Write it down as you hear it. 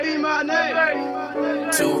Too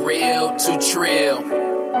real, too trill.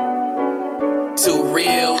 Too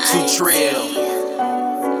real, too trill.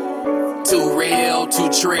 Too real, too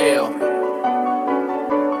trill.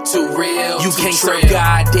 Too real, you can't serve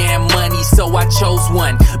goddamn money, so I chose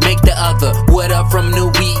one. Make the other. What up from New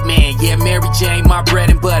Weed Man? Yeah, Mary Jane, my bread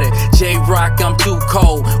and butter. J-Rock, I'm too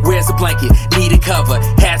cold. Where's the blanket? Need a cover.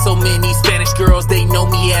 Had so many Spanish girls, they know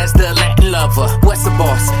me as the Latin lover. What's the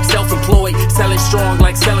boss? Self-employed, selling strong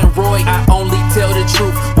like selling Roy. I only tell the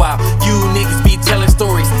truth while you niggas be telling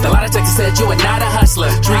stories. A lot of Texas said you are not a hustler.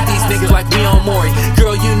 Treat these niggas like we on Maury.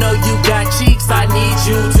 Girl, you know you got cheeks. I need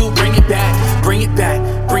you to bring it back. Bring it back.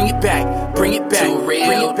 Bring it back, bring it back, too real,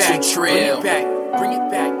 bring it back, too trill, bring it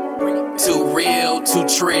back, bring it back, too real, too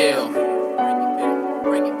trill,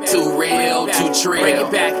 too real, too trill, bring it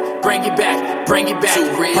back, bring it back, bring it back, too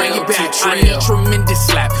real, bring it back. I need tremendous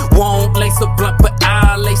slap, won't lace a blunt, but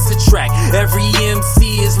I'll lace a track. Every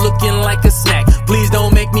MC is looking like a snack. Please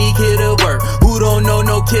don't make me get a word. Who don't know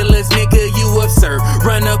no killers, nigga? You absurd.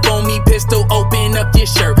 Run up on me, pistol, open up your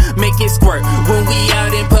shirt, make it squirt. When we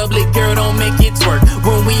out in public, girl, don't make it twerk.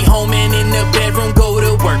 When we home and in the bedroom, go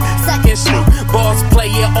to work. Second Snoop, boss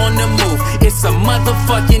player on the move. It's a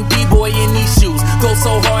motherfucking D-boy in these shoes. Go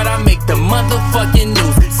so hard, I make the motherfucking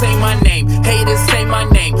news. Say my name, haters say my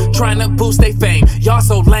name. Tryna boost they fame, y'all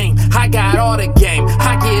so lame. I got all the game,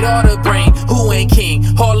 I get all the brain. Who ain't king?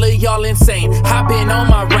 All of y'all insane. I been on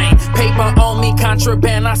my reign, paper on me,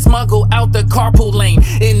 contraband. I smuggle out the carpool lane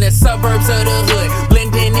in the suburbs of the hood,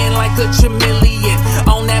 blending in like a chameleon.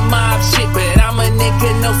 On that mob shit, but I'm a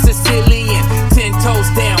nigga, no Sicilian. 10 toes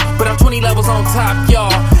down, but I'm 20 levels on top,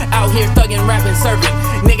 y'all. Out here thugging, rapping, serving.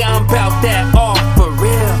 Nigga, I'm about that all for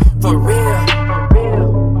real, for real.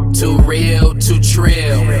 Too real, too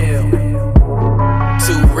trill.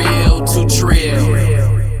 Too real, too trill.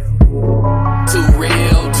 Too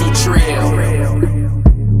real, too trill.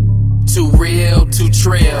 Too real, too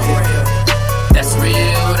trill. That's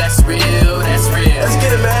real, that's real, that's real. Let's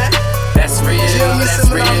get it, man. That's real, that's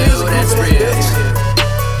real, that's real.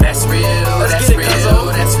 That's real, that's real,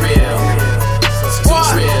 that's real. Too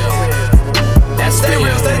trill. That's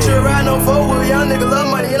real. Stay true, ride no four-wheel. Young nigga love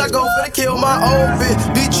money, and I go for to kill my old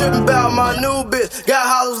bitch. Be trippin' about my new bitch. Got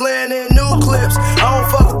hollows laying in new clips. I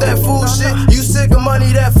don't fuck with that fool shit. You sick of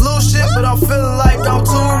money, that flu shit, but I'm feeling like I'm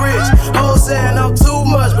too rich. Hoes saying I'm too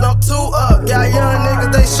much, but I'm too up. Got young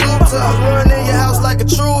niggas, they shoot tough. Run in your house like a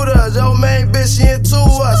intruder. Yo, main bitch, she into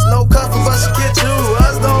us. No custom, but she get you.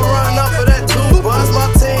 Us don't run up for that too. Bust my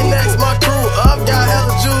team next, my crew up. Got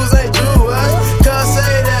hella Jews, ain't Jewish. Cuz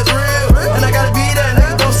say that's real, and I gotta be that.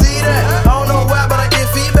 Niggas don't see that. I don't know why, but I get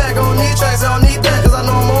feedback. I don't need tracks, I don't need that. Cause I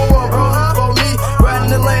know I'm on one, bro. For me, riding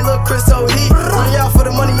the lane, look Christo heat. Run y'all for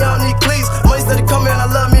the money, y'all need cleats. Money steady coming, I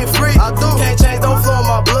love me free. I do. Can't change, don't flow in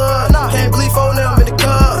my blood. Can't bleed for them in the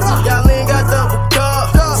cup. Y'all ain't got double cup.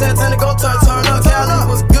 Santana go turn up. Cali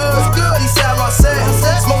was good. Eastside my set.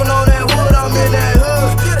 Smoking on that wood, I'm in that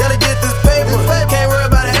hood. Gotta get this paper. Can't worry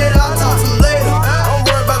about a hater, I'll talk to them later. I'm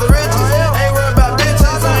worried about the riches. Ain't worried about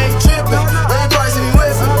bitches, I ain't tripping. You ain't probably see me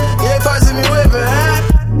whipping. You ain't probably see me whipping, huh?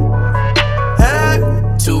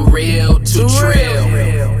 Too real, too trill.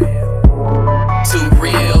 Too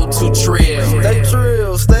real, too trill. Stay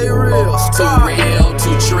trill, stay real. Too real,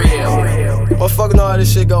 too trill. Motherfucker know how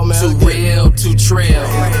this shit go, man. Too real, too trill.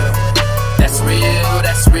 That's real,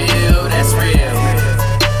 that's real, that's real.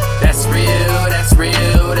 That's real, that's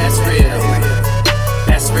real, that's real.